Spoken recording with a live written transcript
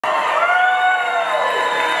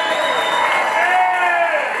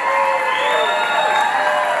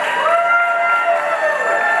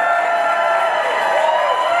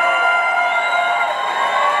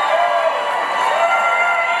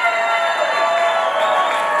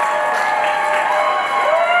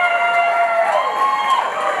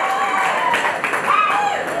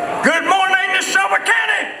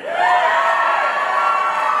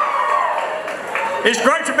It's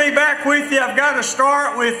great to be back with you. I've got to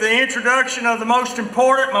start with the introduction of the most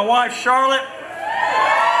important, my wife Charlotte.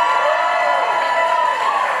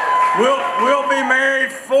 We'll be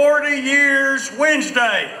married 40 years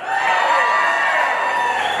Wednesday.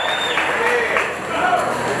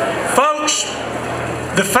 Folks,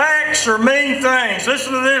 the facts are mean things.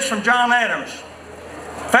 Listen to this from John Adams.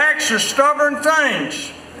 Facts are stubborn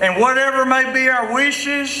things, and whatever may be our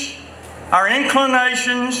wishes, our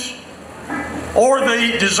inclinations, or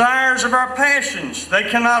the desires of our passions, they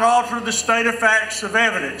cannot alter the state of facts of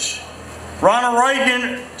evidence. Ronald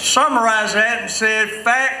Reagan summarized that and said,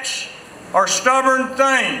 facts are stubborn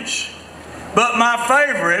things. But my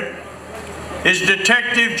favorite is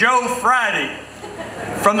Detective Joe Friday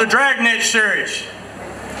from the Dragnet series.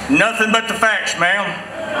 Nothing but the facts, ma'am.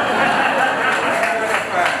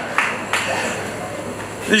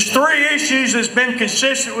 There's three issues that's been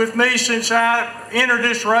consistent with me since I entered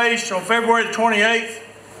this race on February the 28th.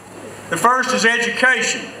 The first is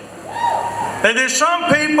education. Now, there's some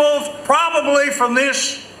people probably from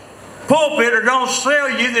this pulpit are going to tell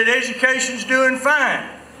you that education's doing fine.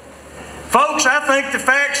 Folks, I think the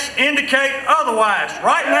facts indicate otherwise.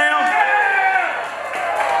 Right now,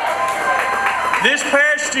 this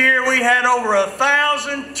past year we had over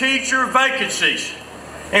 1,000 teacher vacancies.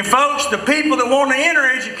 And folks, the people that want to enter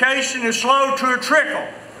education is slow to a trickle.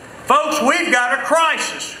 Folks, we've got a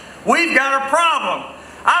crisis. We've got a problem.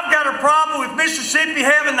 I've got a problem with Mississippi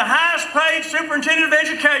having the highest paid superintendent of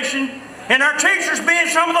education and our teachers being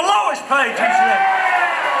some of the lowest paid teachers.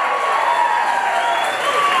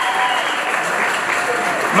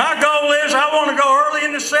 My goal is I want to go early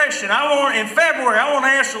in the session. In February, I want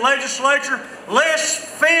to ask the legislature, let's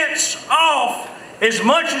fence off as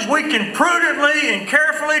much as we can prudently and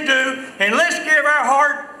carefully do, and let's give our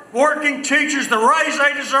hard-working teachers the raise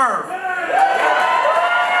they deserve.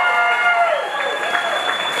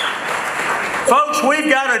 Folks, we've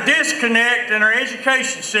got a disconnect in our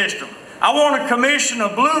education system. I want to commission a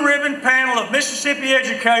blue ribbon panel of Mississippi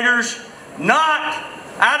educators, not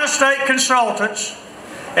out-of-state consultants,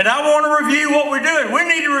 and I want to review what we're doing. We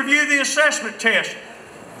need to review the assessment test.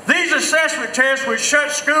 These assessment tests, which shut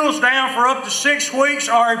schools down for up to 6 weeks,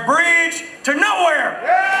 are a bridge to nowhere.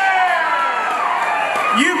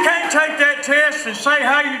 You can't take that test and say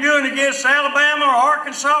how you're doing against Alabama or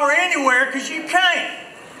Arkansas or anywhere, because you can't.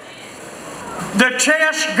 The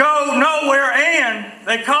tests go nowhere, and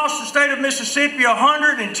they cost the state of Mississippi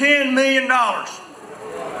 $110 million.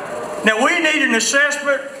 Now, we need an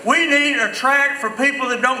assessment. We need a track for people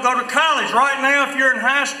that don't go to college. Right now, if you're in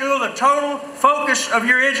high school, the total focus of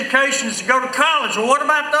your education is to go to college. Well, what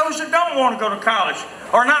about those that don't want to go to college,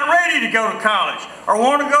 or not ready to go to college, or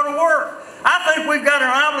want to go to work? I think we've got an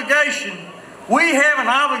obligation. We have an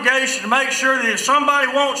obligation to make sure that if somebody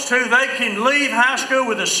wants to, they can leave high school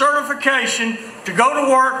with a certification to go to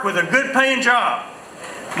work with a good paying job.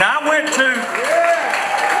 Now,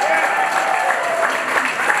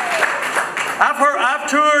 I've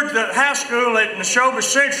toured the high school at Neshoba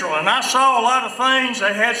Central, and I saw a lot of things.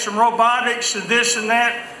 They had some robotics and this and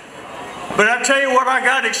that. But I tell you what I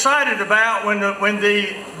got excited about when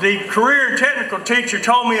the career and technical teacher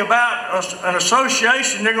told me about an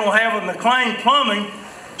association they're going to have with McLean Plumbing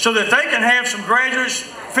so that they can have some graduates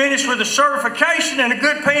finish with a certification and a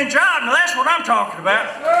good paying job. Now that's what I'm talking about.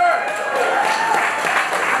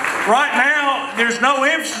 Right now, there's no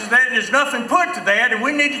emphasis that there's nothing put to that, and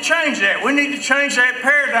we need to change that. We need to change that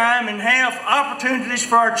paradigm and have opportunities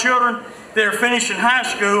for our children that are finishing high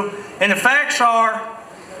school. And the facts are,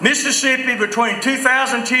 Mississippi, between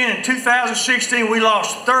 2010 and 2016, we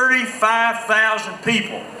lost 35,000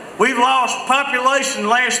 people. We've lost population the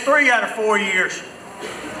last 3 out of 4 years.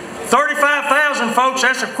 35,000, folks,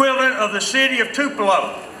 that's equivalent of the city of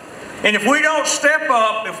Tupelo. And if we don't step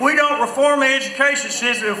up, if we don't reform the education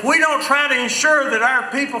system, if we don't try to ensure that our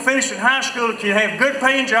people finishing high school can have good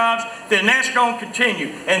paying jobs, then that's going to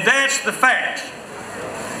continue. And that's the fact.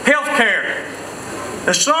 Healthcare.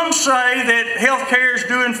 Some say that healthcare is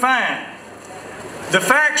doing fine. The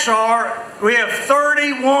facts are we have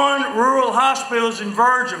 31 rural hospitals in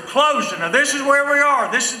verge of closure. Now this is where we are.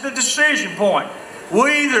 This is the decision point.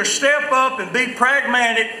 We either step up and be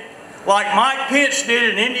pragmatic like Mike Pence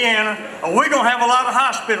did in Indiana, or we're going to have a lot of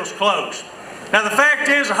hospitals closed. Now the fact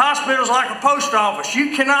is, a hospital is like a post office.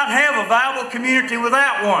 You cannot have a viable community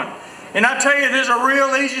without one. And I tell you, there's a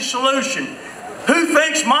real easy solution. Who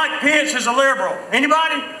thinks Mike Pence is a liberal?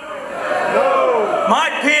 Anybody? No.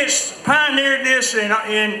 Mike Pence pioneered this in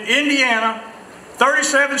Indiana.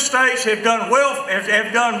 37 states have done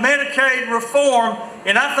Medicaid reform,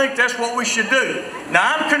 and I think that's what we should do.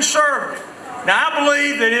 Now, I'm conservative. Now, I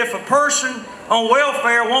believe that if a person on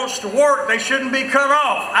welfare wants to work, they shouldn't be cut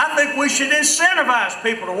off. I think we should incentivize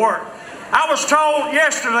people to work. I was told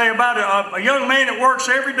yesterday about a young man that works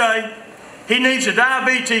every day. He needs a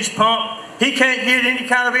diabetes pump. He can't get any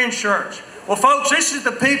kind of insurance. Well, folks, this is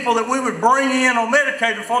the people that we would bring in on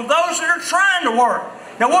Medicaid reform, those that are trying to work.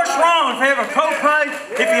 Now, what's wrong if you have a copay,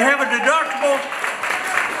 if you have a deductible?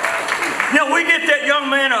 You know, we get that young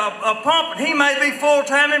man a pump, and he may be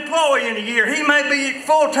full-time employee in a year. He may be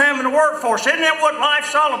full-time in the workforce. Isn't that what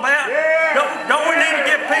life's all about? Yeah. Don't we need to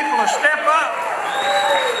get people to step up?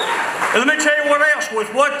 And let me tell you what else. With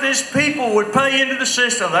what these people would pay into the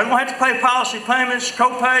system, they're going to have to pay policy payments,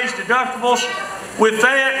 copays, deductibles. With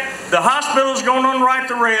that, the hospital's going to underwrite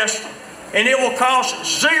the rest, and it will cost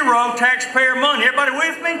zero taxpayer money. Everybody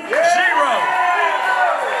with me? Yeah. Zero.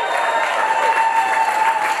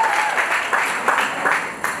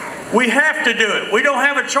 We have to do it. We don't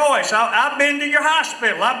have a choice. I've been to your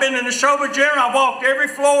hospital. I've been in the Neshoba General. I've walked every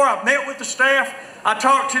floor. I've met with the staff. I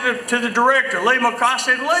talked to the director, Lee McCaw. I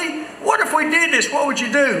said, Lee, what if we did this? What would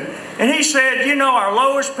you do? And he said, you know, our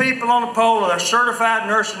lowest people on the poll are certified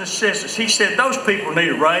nursing assistants. He said, those people need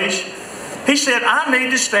a raise. He said, I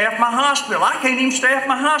need to staff my hospital. I can't even staff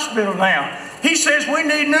my hospital now. He says we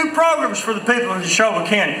need new programs for the people in Neshoba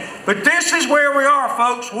County. But this is where we are,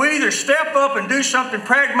 folks. We either step up and do something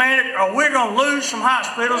pragmatic, or we're going to lose some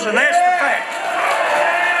hospitals, and that's the fact.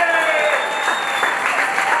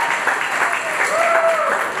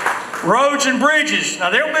 Roads and bridges. Now,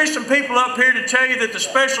 there'll be some people up here to tell you that the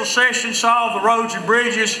special session solved the roads and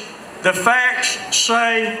bridges. The facts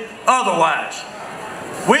say otherwise.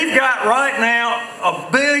 We've got right now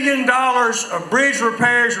 $1 billion of bridge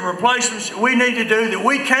repairs and replacements that we need to do that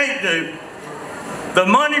we can't do. The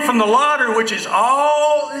money from the lottery, which is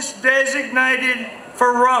all is designated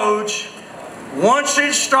for roads, once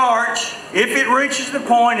it starts, if it reaches the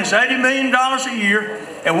point, is $80 million a year,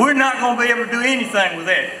 and we're not going to be able to do anything with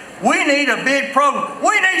that. We need a big program.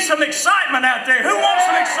 We need some excitement out there. Who wants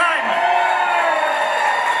some excitement?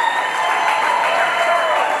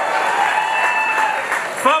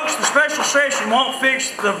 Folks, the special session won't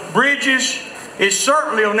fix the bridges. It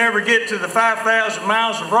certainly will never get to the 5,000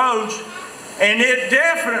 miles of roads. And it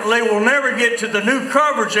definitely will never get to the new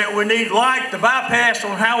coverage that we need, like the bypass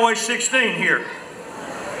on Highway 16 here.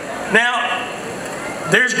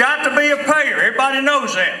 Now, there's got to be a payer. Everybody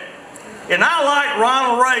knows that. And I like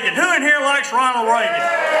Ronald Reagan. Who in here likes Ronald Reagan?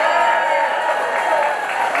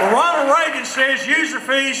 Well, Ronald Reagan says user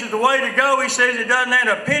fees is the way to go. He says it doesn't add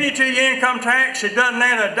a penny to your income tax. It doesn't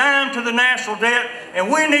add a dime to the national debt. And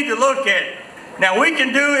we need to look at it. Now, we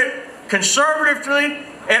can do it conservatively,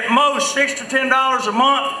 at most $6 to $10 a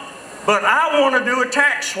month. But I want to do a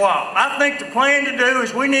tax swap. I think the plan to do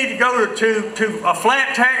is we need to go to a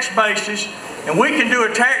flat tax basis. And we can do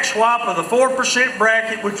a tax swap of the 4%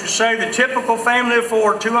 bracket, which would say the typical family of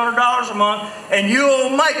four, $200 a month, and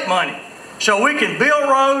you'll make money. So we can build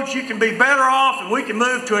roads, you can be better off, and we can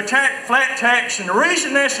move to a flat tax. And the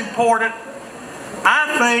reason that's important,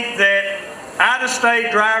 I think that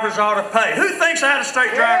out-of-state drivers ought to pay. Who thinks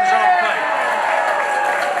out-of-state drivers ought to pay?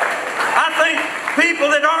 I think people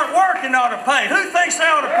that aren't working ought to pay. Who thinks they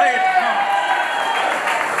ought to pay at the pump?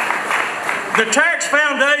 The Tax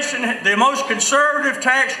Foundation, the most conservative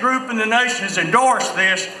tax group in the nation, has endorsed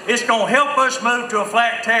this. It's going to help us move to a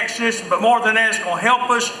flat tax system, but more than that, it's going to help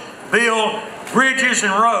us build bridges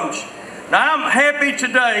and roads. Now, I'm happy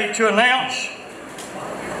today to announce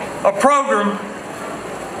a program,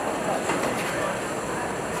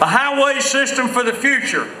 a highway system for the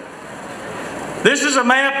future. This is a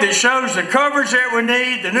map that shows the coverage that we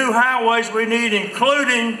need, the new highways we need,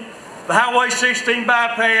 including the Highway 16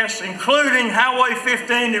 bypass, including Highway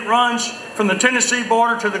 15 that runs from the Tennessee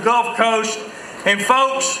border to the Gulf Coast. And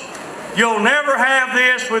folks, you'll never have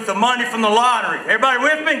this with the money from the lottery. Everybody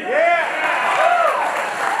with me? Yeah.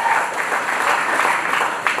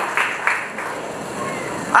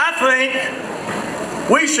 I think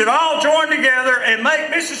we should all join together and make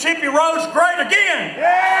Mississippi roads great again.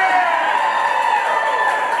 Yeah.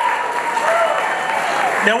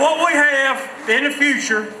 Now, what we have in the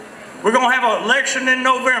future, we're going to have an election in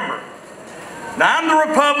November. Now, I'm the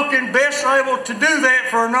Republican best able to do that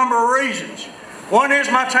for a number of reasons. One is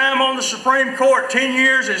my time on the Supreme Court, 10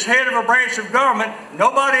 years as head of a branch of government.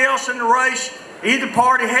 Nobody else in the race, either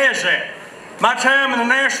party has that. My time in the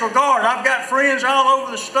National Guard, I've got friends all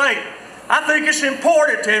over the state. I think it's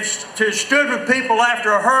important to have stood with people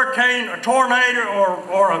after a hurricane, a tornado,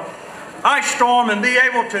 or an ice storm and be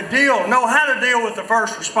able to know how to deal with the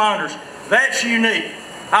first responders. That's unique.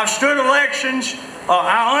 I've stood elections.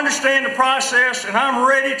 I understand the process, and I'm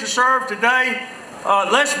ready to serve today.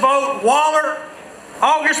 Let's vote Waller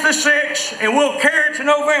August the 6th, and we'll carry it to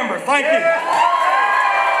November. Thank you.